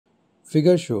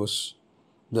Figure shows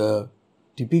the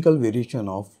typical variation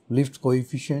of lift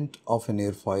coefficient of an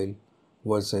airfoil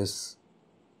versus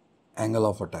angle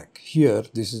of attack. Here,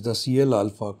 this is the CL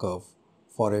alpha curve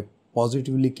for a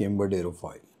positively cambered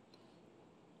aerofoil.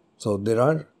 So, there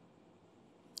are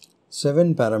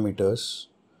 7 parameters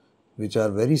which are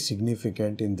very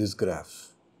significant in this graph.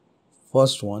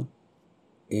 First one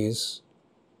is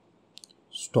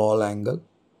stall angle.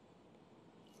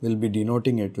 We'll be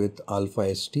denoting it with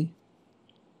alpha st.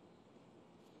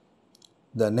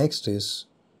 The next is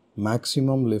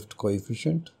maximum lift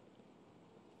coefficient.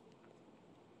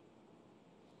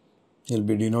 We'll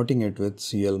be denoting it with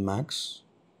CL max.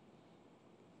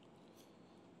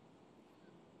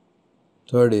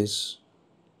 Third is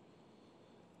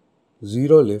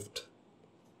zero lift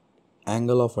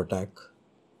angle of attack.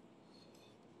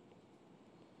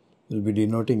 We'll be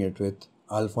denoting it with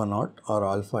alpha naught or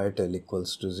alpha at L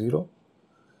equals to 0.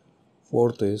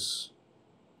 Fourth is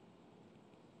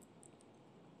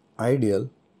ideal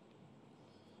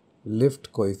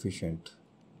lift coefficient,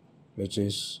 which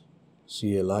is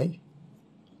CLI,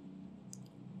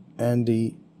 and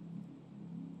the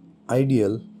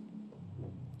ideal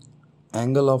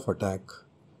angle of attack,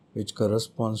 which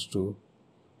corresponds to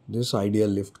this ideal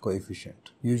lift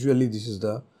coefficient. Usually this is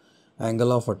the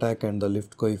angle of attack and the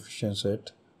lift coefficients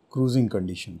at cruising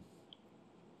condition.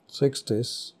 Sixth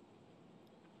is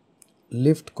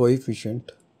lift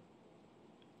coefficient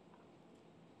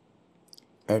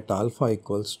at alpha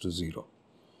equals to 0.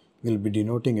 We'll be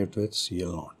denoting it with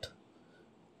CL naught.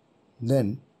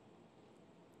 Then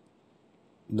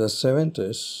the seventh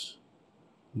is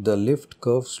the lift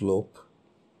curve slope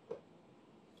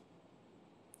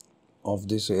of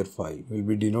this airfoil. We'll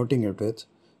be denoting it with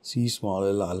C small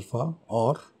l alpha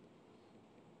or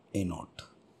A naught.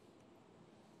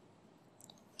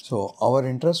 So our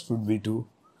interest would be to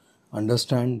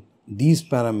understand these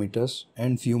parameters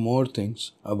and few more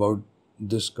things about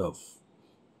this curve.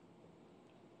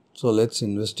 So let's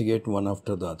investigate one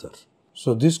after the other.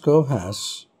 So this curve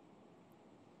has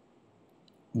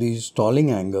the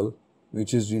stalling angle,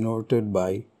 which is denoted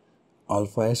by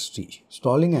alpha st.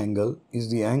 Stalling angle is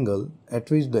the angle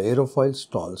at which the aerofoil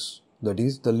stalls, that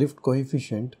is, the lift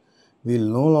coefficient will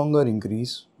no longer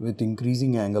increase with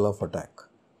increasing angle of attack.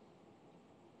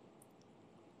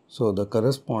 So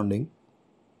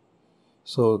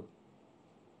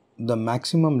the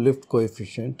maximum lift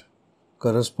coefficient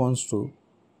corresponds to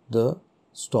the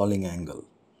stalling angle.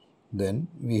 Then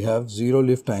we have zero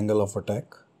lift angle of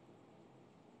attack.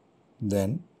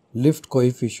 Then lift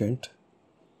coefficient,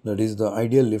 that is the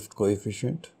ideal lift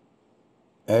coefficient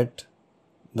at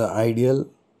the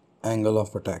ideal angle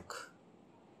of attack,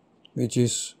 which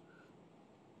is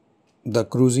the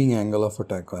cruising angle of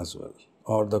attack as well,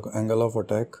 or the angle of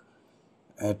attack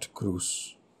at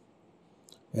cruise.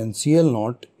 And CL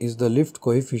naught is the lift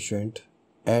coefficient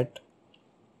at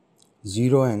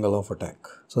zero angle of attack.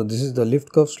 So this is the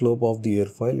lift curve slope of the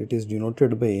airfoil. It is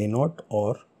denoted by A naught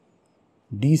or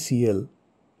dCl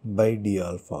by d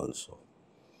alpha also.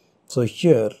 So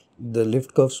here the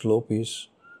lift curve slope is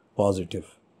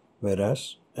positive,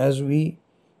 whereas as we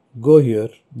go here,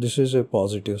 this is a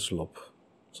positive slope.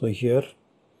 So here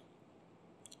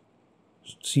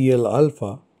CL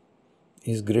alpha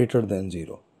is greater than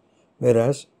 0,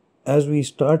 whereas as we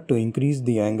start to increase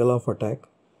the angle of attack,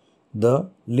 the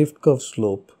lift curve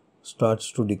slope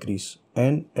starts to decrease,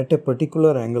 and at a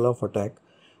particular angle of attack,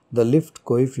 the lift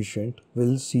coefficient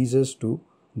will ceases to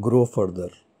grow further.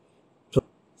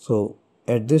 So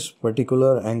at this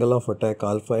particular angle of attack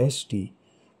alpha st,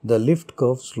 the lift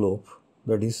curve slope,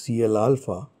 that is CL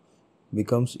alpha,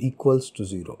 becomes equals to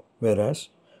 0, whereas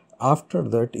after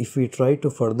that, if we try to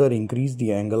further increase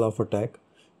the angle of attack,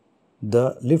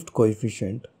 the lift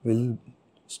coefficient will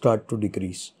start to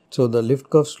decrease. So the lift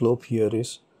curve slope here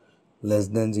is less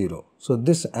than 0. So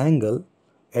this angle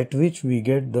at which we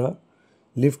get the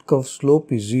lift curve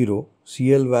slope is 0,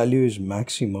 CL value is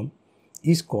maximum,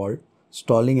 is called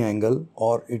stalling angle,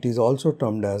 or it is also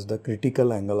termed as the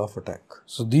critical angle of attack.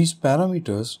 So these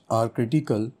parameters are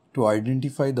critical to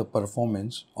identify the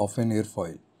performance of an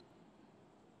airfoil.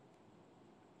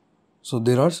 So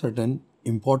there are certain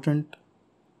important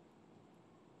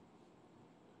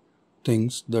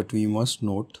things that we must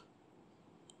note.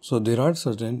 So there are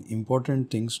certain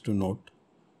important things to note.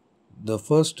 The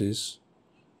first is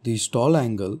the stall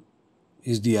angle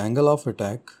is the angle of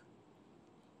attack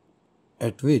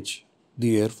at which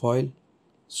the airfoil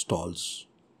stalls.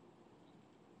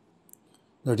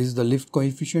 That is, the lift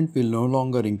coefficient will no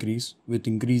longer increase with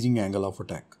increasing angle of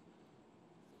attack,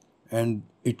 and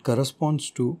it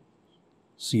corresponds to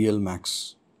CL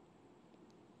max.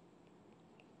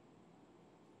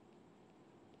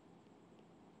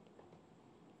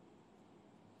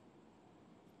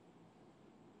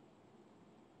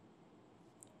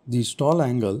 The stall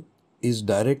angle is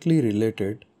directly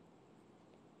related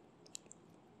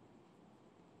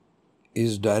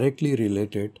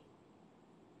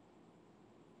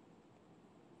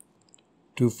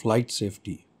to flight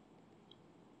safety.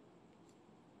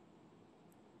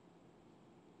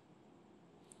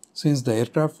 Since the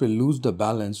aircraft will lose the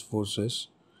balance forces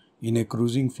in a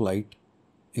cruising flight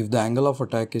if the angle of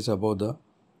attack is above the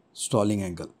stalling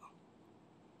angle.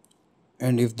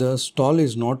 And if the stall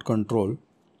is not controlled,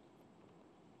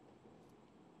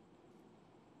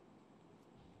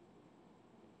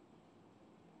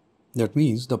 that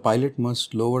means the pilot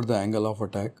must lower the angle of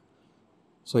attack.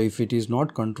 So if it is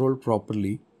not controlled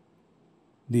properly,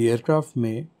 the aircraft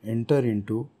may enter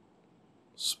into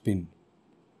spin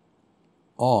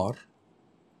or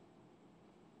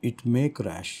it may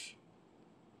crash.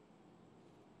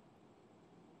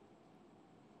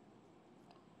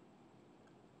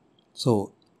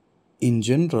 So in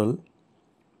general,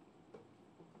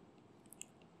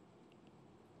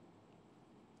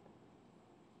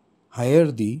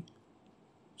 higher the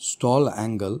stall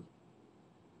angle,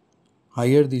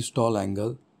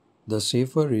 the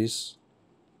safer is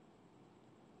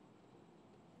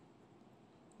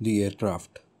the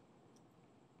aircraft.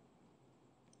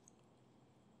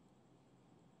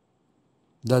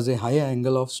 Thus, a high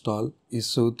angle of stall is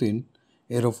sought in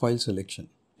aerofoil selection.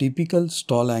 Typical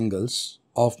stall angles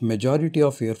of majority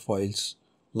of airfoils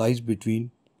lies between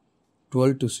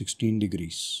 12 to 16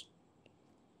 degrees.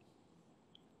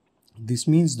 This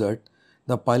means that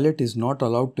the pilot is not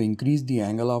allowed to increase the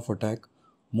angle of attack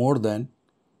more than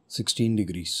 16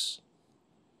 degrees.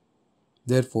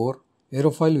 Therefore,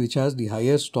 aerofoil which has the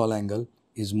highest stall angle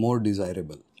is more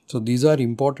desirable. So these are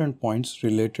important points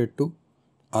related to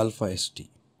alpha ST.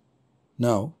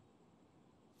 Now,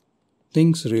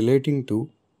 things relating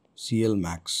to CL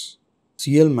max.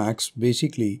 CL max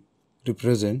basically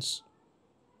represents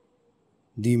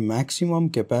the maximum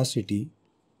capacity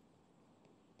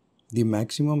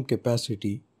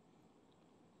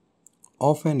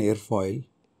of an airfoil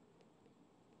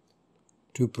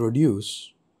to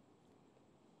produce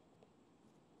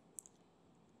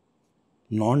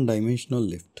non-dimensional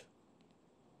lift.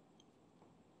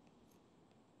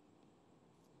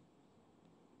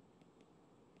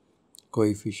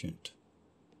 Coefficient,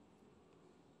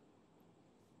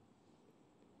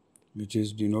 which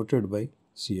is denoted by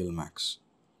CL max.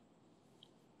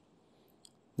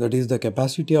 That is the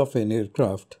capacity of an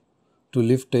aircraft to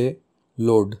lift a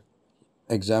load,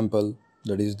 example,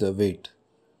 that is the weight.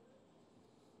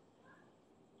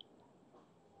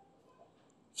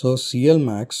 So CL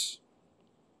max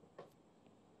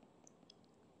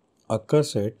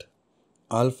occurs at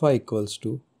alpha equals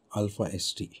to alpha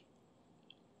ST.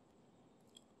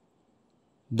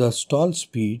 The stall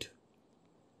speed,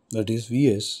 that is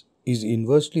Vs, is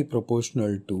inversely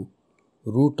proportional to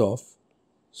root of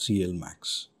CL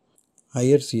max.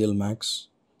 Higher CL max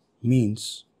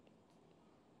means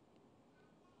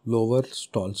lower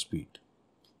stall speed.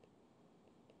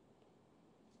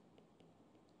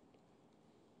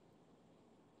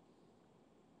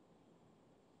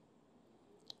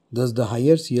 Thus, the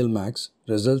higher CL max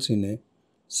results in a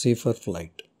safer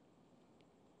flight.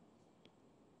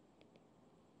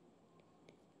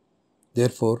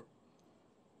 Therefore,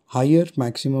 higher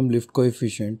maximum lift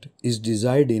coefficient is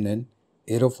desired in an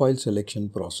aerofoil selection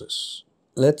process.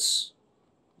 Let's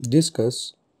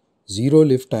discuss zero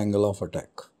lift angle of attack.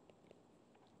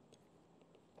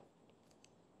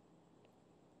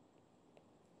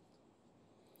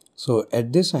 So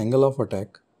at this angle of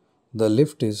attack, the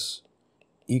lift is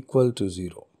equal to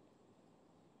 0.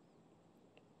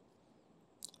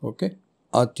 Okay.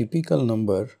 A typical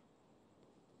number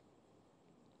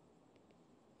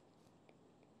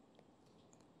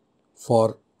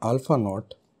for alpha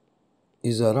naught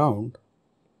is around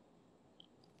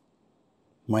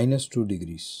 -2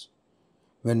 degrees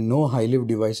when no high lift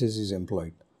devices is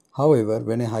employed. However,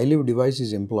 when a high lift device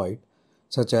is employed,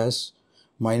 such as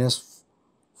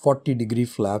 -40 degree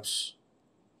flaps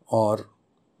or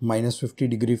 -50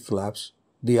 degree flaps,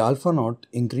 the alpha naught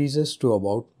increases to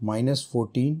about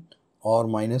 -14 or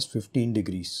 -15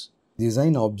 degrees.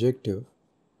 Design objective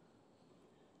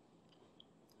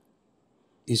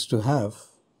is to have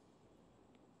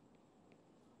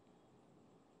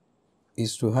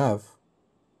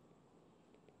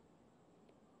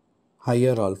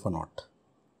higher alpha naught.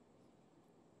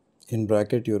 In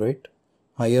bracket you write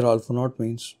higher alpha naught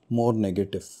means more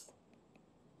negative,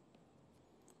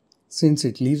 since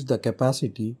it leaves the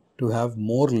capacity to have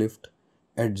more lift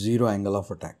at zero angle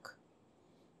of attack.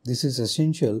 This is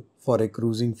essential for a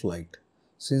cruising flight,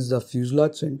 since the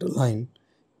fuselage center line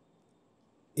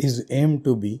is aimed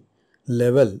to be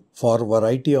level for a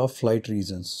variety of flight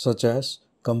reasons such as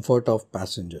comfort of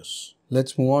passengers.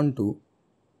 Let's move on to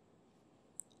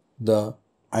the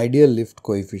ideal lift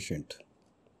coefficient.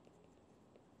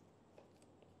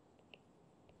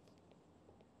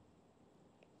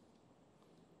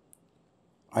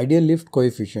 Ideal lift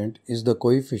coefficient is the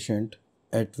coefficient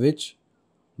at which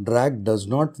drag does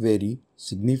not vary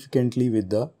significantly with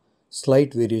the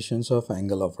slight variations of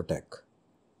angle of attack.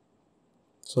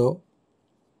 So,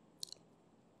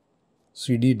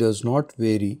 CD does not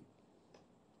vary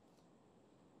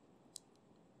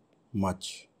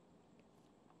much.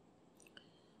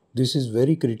 This is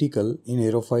very critical in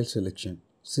aerofoil selection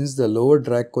since the lower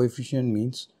drag coefficient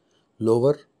means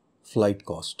lower flight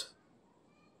cost.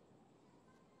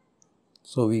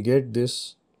 So, we get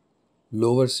this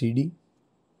lower CD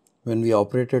when we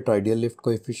operate at ideal lift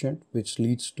coefficient, which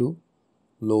leads to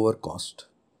lower cost.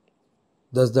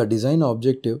 Thus, the design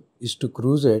objective is to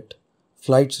cruise at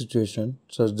flight situation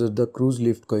such that the cruise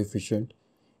lift coefficient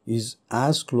is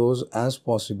as close as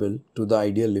possible to the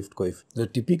ideal lift coefficient. The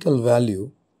typical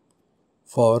value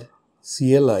for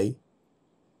CLI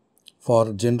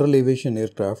for general aviation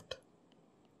aircraft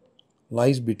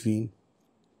lies between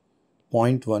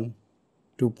 0.1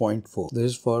 to 0.4. This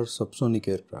is for subsonic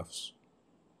aircrafts,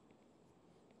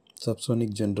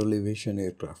 subsonic general aviation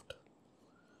aircraft.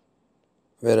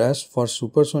 Whereas for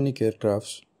supersonic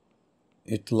aircrafts,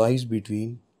 it lies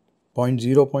between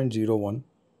 0.01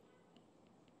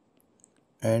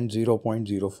 and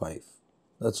 0.05.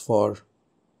 That's for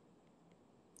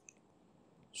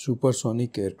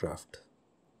supersonic aircraft.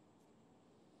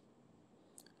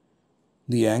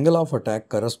 The angle of attack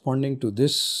corresponding to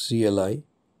this CLI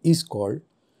is called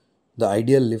the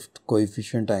ideal lift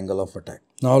coefficient angle of attack.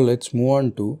 Now let's move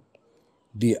on to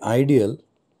the ideal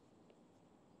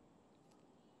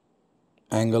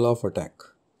angle of attack.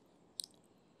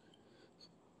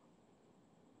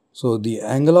 So the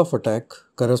angle of attack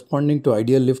corresponding to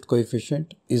ideal lift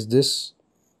coefficient is this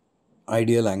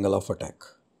ideal angle of attack.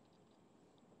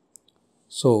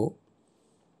 So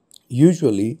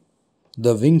usually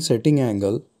the wing setting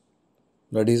angle,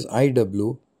 that is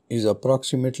IW, is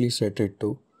approximately set it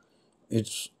to,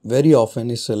 it's very often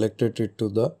is selected it to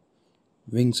the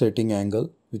wing setting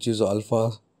angle, which is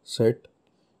alpha set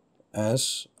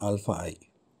as alpha I,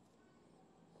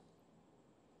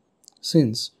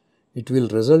 since it will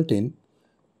result in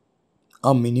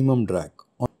a minimum drag.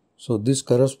 So this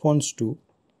corresponds to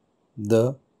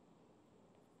the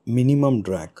minimum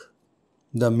drag.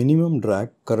 The minimum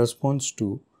drag corresponds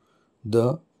to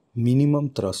the minimum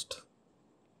thrust,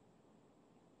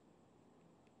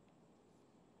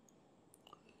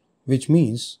 which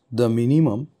means the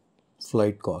minimum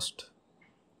flight cost.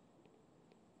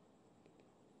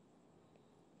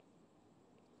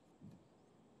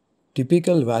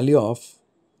 Typical value of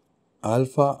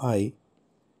alpha I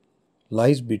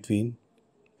lies between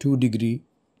 2 degree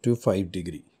to 5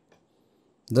 degree.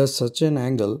 Thus, such an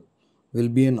angle will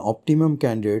be an optimum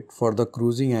candidate for the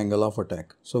cruising angle of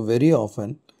attack. So, very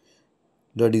often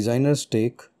the designers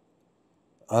take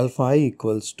alpha I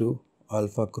equals to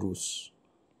alpha cruise.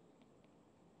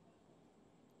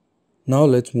 Now,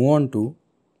 let's move on to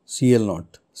CL0.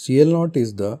 CL0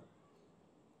 is the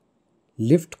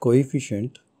lift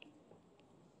coefficient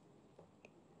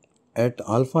at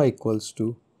alpha equals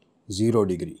to 0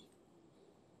 degree.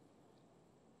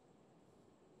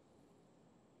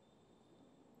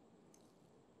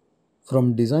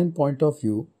 From design point of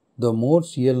view, the more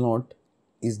CL0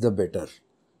 is the better.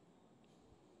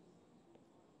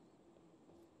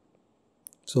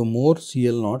 So more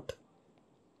CL0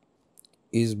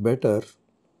 is better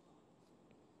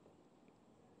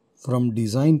from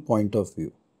design point of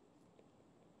view.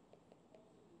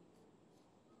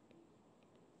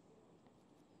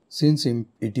 Since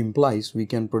it implies we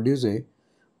can produce a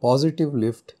positive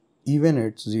lift even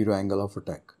at zero angle of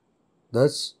attack.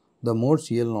 Thus, the more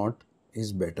CL0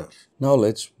 is better. Now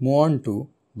let's move on to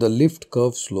the lift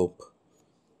curve slope,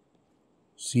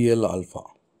 CL alpha.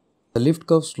 The lift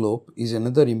curve slope is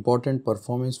another important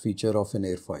performance feature of an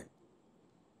airfoil.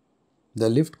 The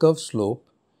lift curve slope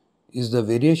is the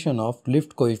variation of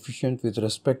lift coefficient with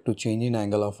respect to change in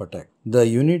angle of attack. The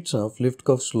units of lift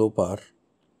curve slope are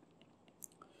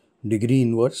degree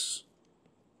inverse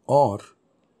or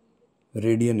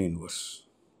radian inverse.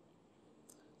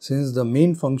 Since the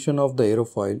main function of the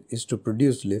aerofoil is to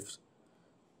produce lift,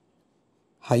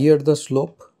 higher the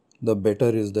slope, the better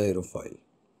is the aerofoil.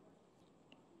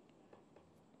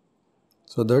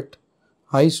 So that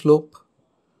high slope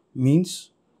means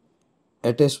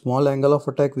at a small angle of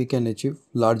attack we can achieve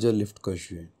larger lift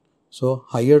coefficient. So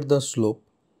higher the slope,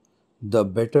 the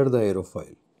better the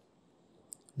aerofoil.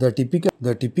 The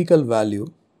typical value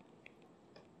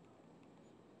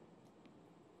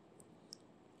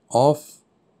of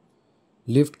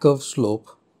lift curve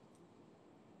slope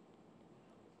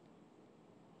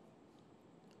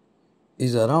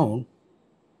is around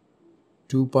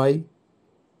 2 pi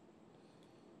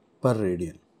per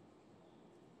radian,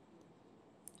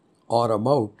 or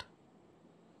about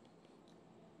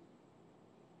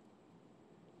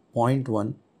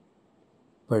 0.1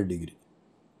 per degree.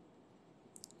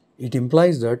 It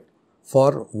implies that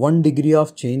for 1 degree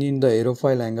of change in the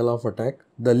aerofoil angle of attack,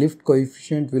 the lift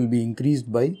coefficient will be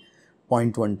increased by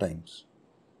 0.1 times.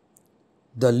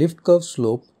 The lift curve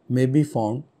slope may be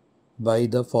found by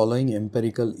the following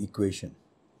empirical equation.